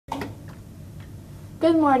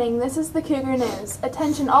Good morning, this is the Cougar News.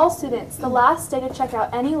 Attention all students, the last day to check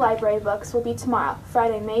out any library books will be tomorrow,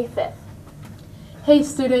 Friday, May 5th. Hey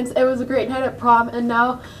students, it was a great night at prom, and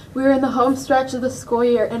now we're in the home stretch of the school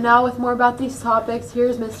year. And now with more about these topics,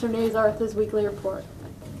 here's Mr. Nazar with his weekly report.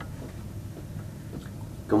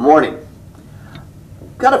 Good morning.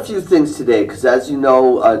 Got a few things today because as you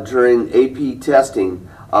know, during AP testing,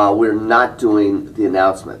 we're not doing the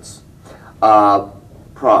announcements.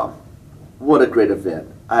 Prom. What a great event.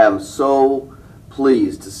 I am so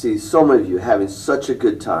pleased to see so many of you having such a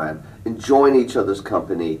good time, enjoying each other's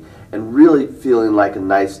company, and really feeling like a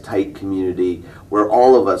nice, tight community where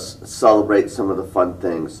all of us celebrate some of the fun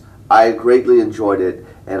things. I greatly enjoyed it,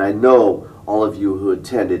 and I know all of you who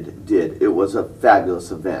attended did. It was a fabulous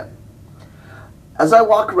event. As I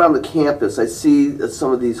walk around the campus, I see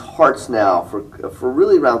some of these hearts now for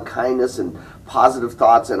really around kindness and positive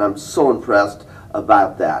thoughts, and I'm so impressed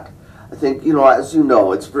about that. I think, as you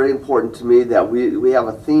know, it's very important to me that we have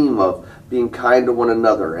a theme of being kind to one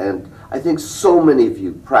another, and I think so many of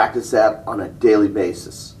you practice that on a daily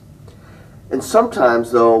basis. And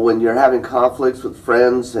sometimes, though, when you're having conflicts with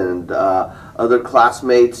friends and other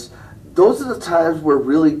classmates, those are the times where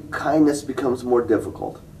really kindness becomes more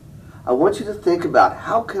difficult. I want you to think about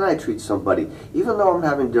how can I treat somebody, even though I'm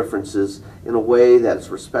having differences, in a way that's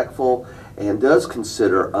respectful and does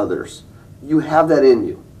consider others. You have that in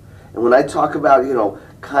you. And when I talk about,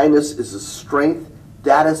 kindness is a strength,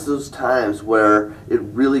 that is those times where it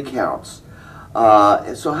really counts.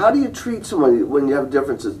 And so how do you treat someone when you have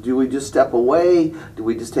differences? Do we just step away? Do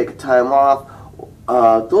we just take a time off?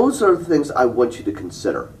 Those are the things I want you to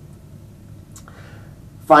consider.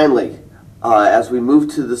 Finally, as we move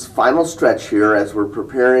to this final stretch here, as we're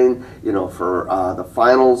preparing, for the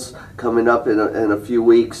finals coming up in a few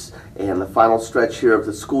weeks, and the final stretch here of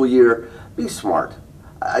the school year, be smart.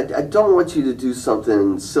 I don't want you to do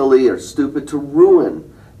something silly or stupid to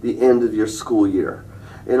ruin the end of your school year.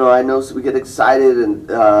 I know we get excited and,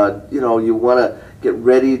 you want to get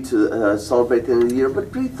ready to celebrate the end of the year,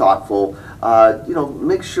 but be thoughtful.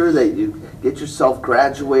 Make sure that you get yourself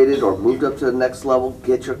graduated or moved up to the next level,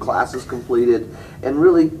 get your classes completed, and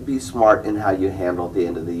really be smart in how you handle the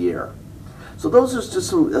end of the year. So those are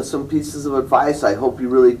just some pieces of advice. I hope you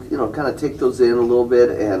really, kind of take those in a little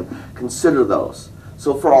bit and consider those.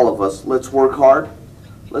 So for all of us, let's work hard.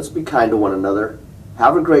 Let's be kind to one another.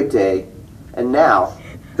 Have a great day. And now,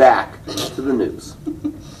 back to the news.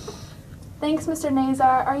 Thanks, Mr.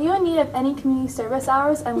 Nazar. Are you in need of any community service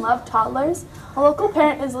hours and love toddlers? A local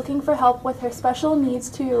parent is looking for help with her special needs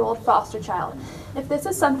 2-year-old foster child. If this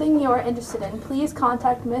is something you are interested in, please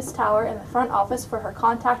contact Ms. Tower in the front office for her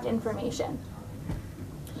contact information.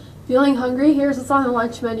 Feeling hungry? Here's what's on the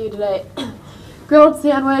lunch menu today. Grilled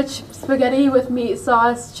sandwich, spaghetti with meat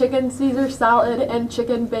sauce, chicken Caesar salad, and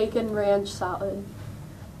chicken bacon ranch salad.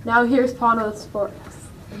 Now here's Pano Sports.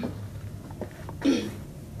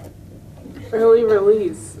 Early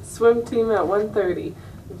release. Swim team at 1:30.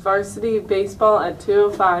 Varsity baseball at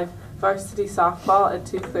 2:05. Varsity softball at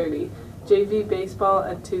 2:30. JV baseball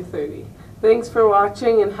at 2:30. Thanks for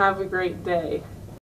watching and have a great day.